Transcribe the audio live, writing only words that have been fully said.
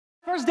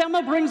First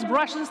demo brings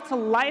brushes to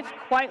life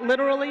quite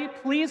literally.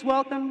 Please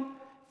welcome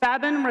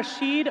Fabin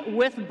Rashid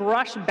with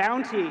Brush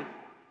Bounty.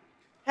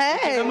 Hey.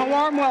 Give him a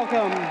warm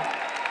welcome.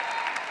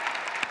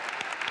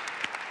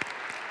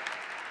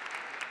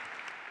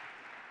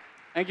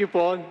 Thank you,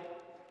 Paul.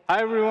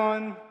 Hi,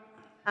 everyone.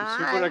 Hi.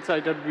 I'm super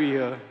excited to be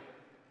here.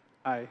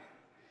 Hi.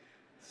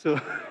 So,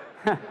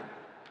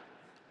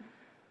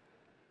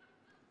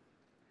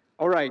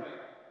 all right.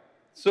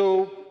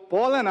 So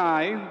Paul and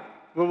I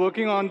were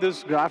working on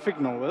this graphic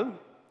novel,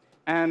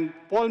 and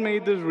Paul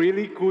made this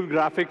really cool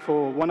graphic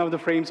for one of the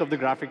frames of the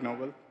graphic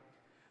novel.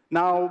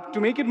 Now,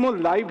 to make it more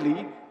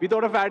lively, we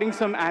thought of adding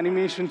some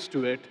animations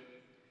to it.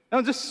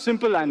 Now, just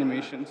simple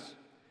animations.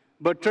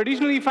 But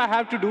traditionally, if I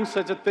have to do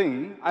such a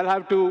thing, I'll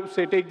have to,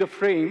 say, take the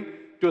frame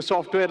to a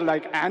software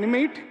like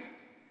Animate.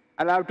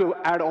 I'll have to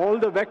add all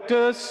the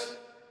vectors,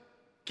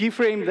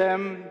 keyframe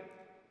them,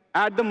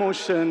 add the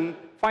motion,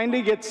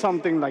 finally get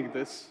something like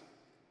this.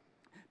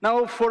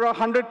 Now, for a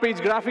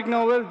 100-page graphic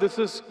novel, this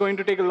is going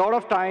to take a lot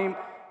of time,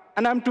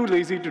 and I'm too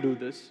lazy to do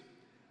this.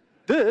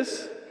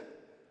 This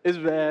is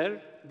where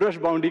Brush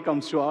Bounty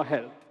comes to our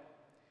help.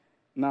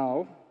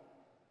 Now,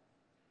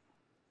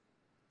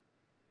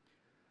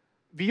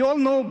 we all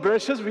know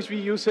brushes which we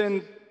use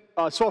in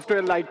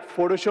software like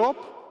Photoshop.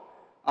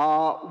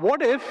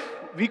 What if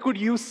we could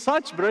use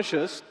such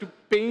brushes to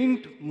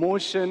paint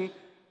motion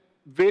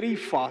very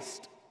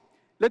fast?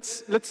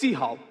 Let's see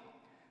how.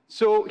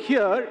 So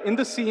here, in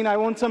the scene, I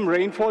want some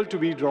rainfall to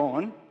be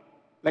drawn,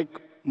 like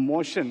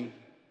motion.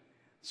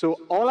 So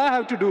all I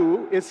have to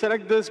do is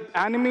select this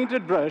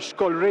animated brush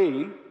called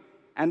Rain,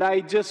 and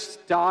I just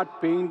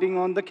start painting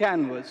on the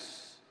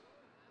canvas.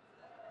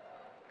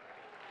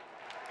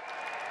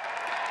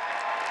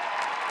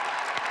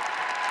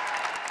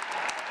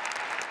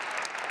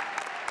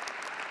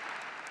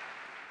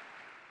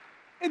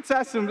 It's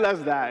as simple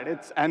as that.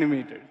 It's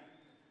animated.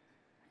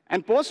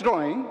 And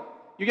post-drawing,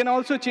 you can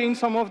also change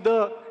some of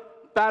the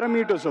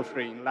parameters of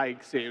rain.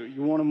 Like, say,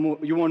 you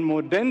want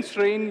more dense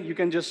rain, you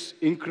can just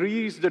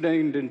increase the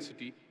rain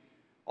density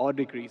or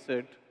decrease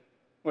it,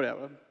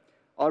 whatever.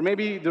 Or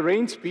maybe the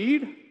rain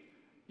speed,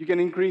 you can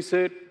increase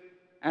it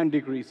and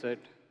decrease it.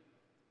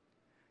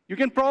 You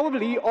can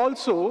probably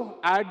also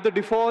add the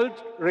default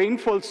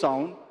rainfall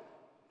sound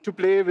to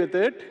play with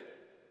it.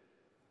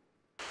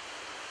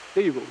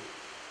 There you go.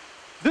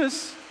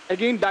 This,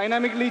 again,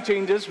 dynamically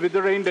changes with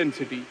the rain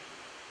density.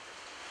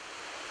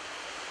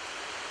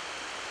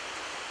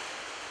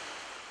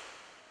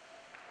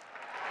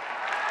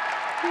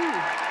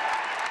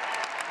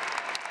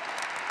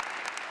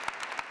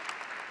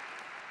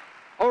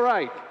 All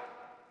right.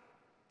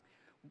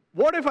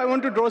 What if I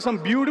want to draw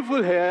some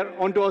beautiful hair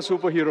onto a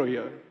superhero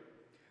here?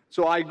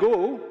 So I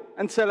go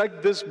and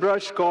select this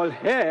brush called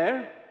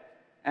Hair,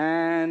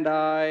 and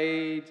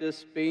I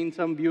just paint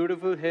some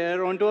beautiful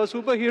hair onto a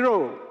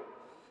superhero.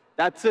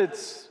 That's it.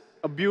 It's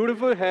a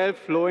beautiful hair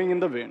flowing in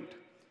the wind.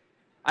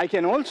 I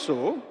can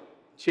also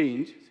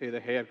change, say, the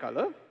hair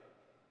color,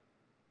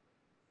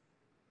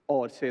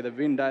 or say the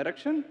wind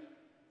direction,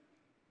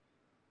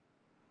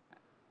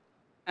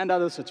 and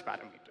other such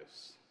parameters.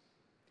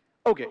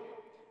 OK,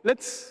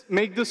 let's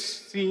make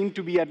this scene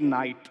to be at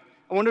night.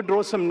 I want to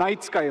draw some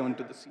night sky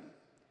onto the scene.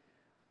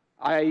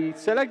 I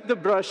select the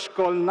brush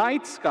called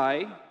Night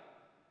Sky.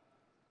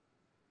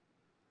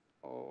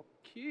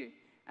 OK,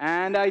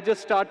 and I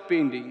just start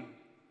painting.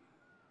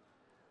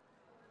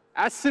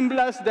 As simple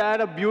as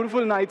that, a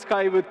beautiful night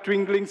sky with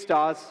twinkling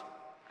stars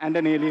and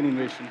an alien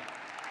invasion.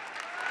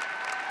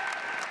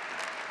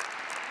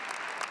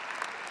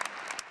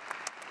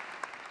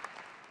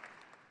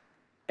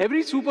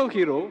 Every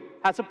superhero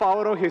has a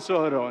power of his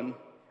or her own.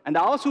 And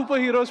our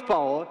superhero's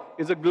power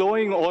is a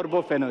glowing orb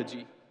of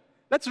energy.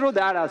 Let's draw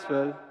that as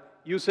well,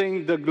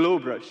 using the glow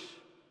brush.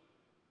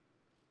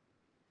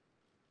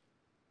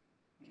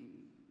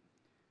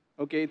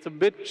 OK, it's a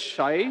bit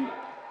shy.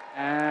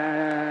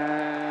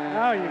 And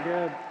Oh, you're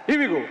good. Here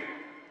we go,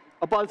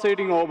 a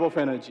pulsating orb of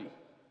energy.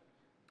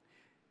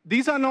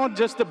 These are not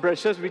just the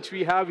brushes which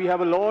we have. We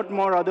have a lot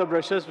more other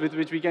brushes with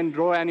which we can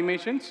draw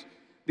animations.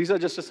 These are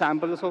just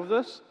samples of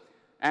this.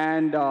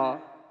 And a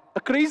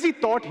crazy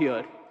thought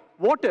here.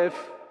 What if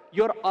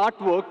your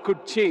artwork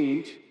could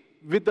change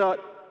with the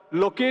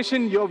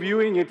location you're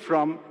viewing it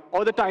from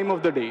or the time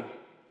of the day?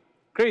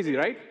 Crazy,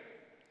 right?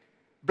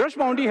 Brush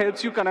Bounty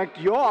helps you connect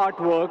your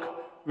artwork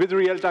with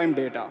real-time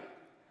data.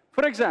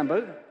 For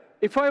example,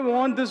 if I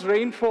want this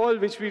rainfall,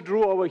 which we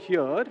drew over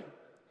here,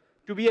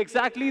 to be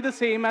exactly the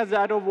same as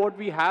that of what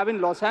we have in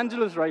Los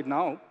Angeles right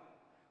now,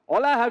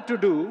 all I have to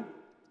do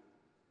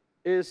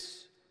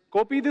is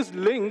copy this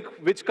link,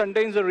 which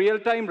contains the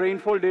real-time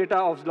rainfall data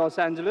of Los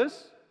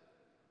Angeles,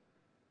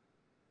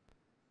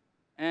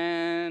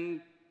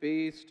 and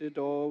paste it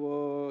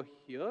over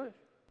here.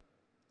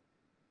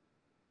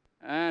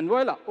 And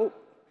voila. Oh,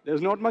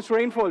 there's not much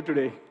rainfall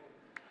today.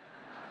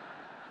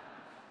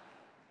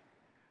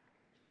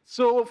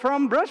 So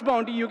from Brush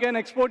Bounty, you can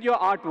export your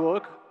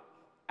artwork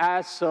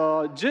as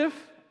a GIF,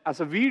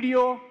 as a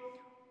video,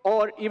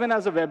 or even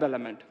as a web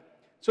element.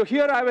 So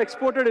here I've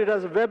exported it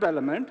as a web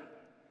element.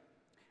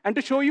 And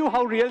to show you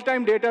how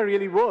real-time data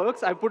really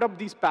works, I put up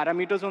these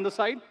parameters on the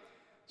side.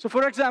 So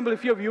for example,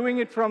 if you're viewing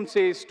it from,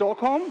 say,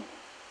 Stockholm,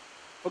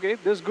 OK,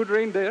 there's good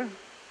rain there.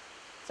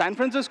 San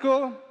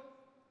Francisco,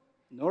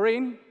 no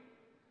rain.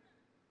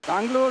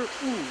 Bangalore,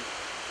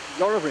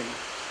 lot of rain.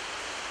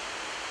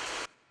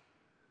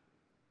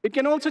 It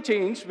can also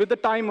change with the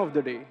time of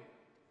the day,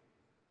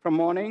 from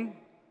morning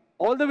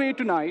all the way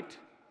to night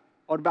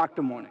or back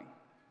to morning.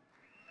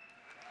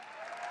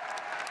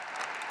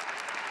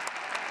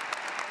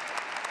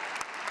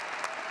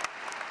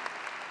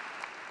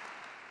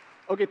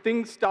 OK,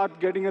 things start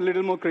getting a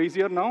little more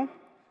crazier now.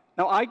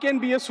 Now, I can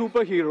be a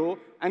superhero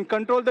and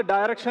control the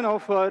direction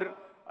of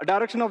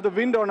the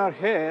wind on her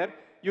hair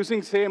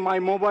using, say, my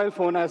mobile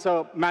phone as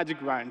a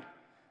magic wand.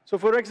 So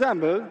for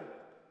example,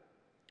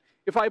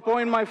 if I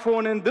point my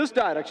phone in this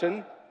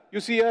direction, you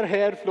see her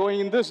hair flowing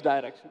in this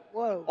direction.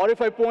 Whoa. Or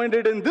if I point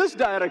it in this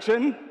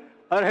direction,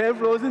 her hair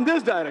flows in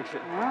this direction.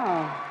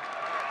 Wow.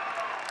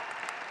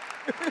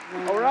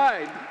 All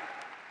right.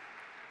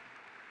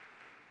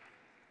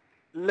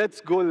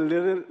 Let's go a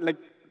little,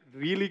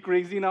 really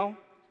crazy now.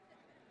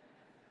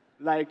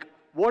 Like,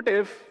 what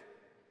if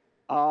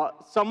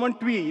someone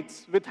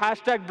tweets with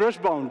hashtag brush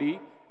bounty,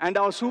 and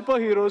our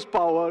superhero's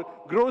power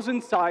grows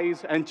in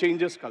size and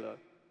changes color?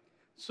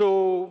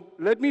 So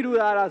let me do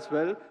that as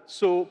well.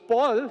 So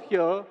Paul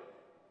here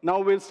now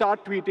will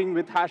start tweeting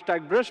with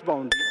hashtag brush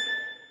bounty.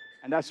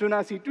 And as soon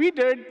as he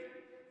tweeted,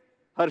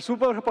 her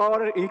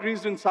superpower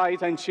increased in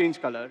size and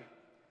changed color.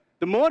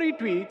 The more he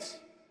tweets,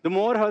 the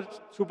more her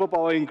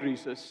superpower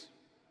increases.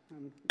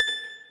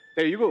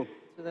 There you go.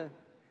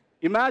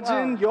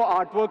 Imagine your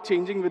artwork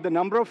changing with the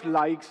number of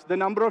likes, the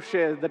number of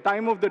shares, the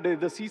time of the day,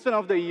 the season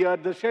of the year,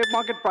 the share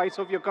market price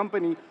of your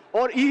company,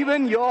 or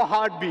even your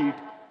heartbeat.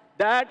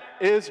 That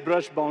is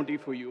brush bounty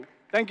for you.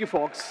 Thank you,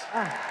 Fox.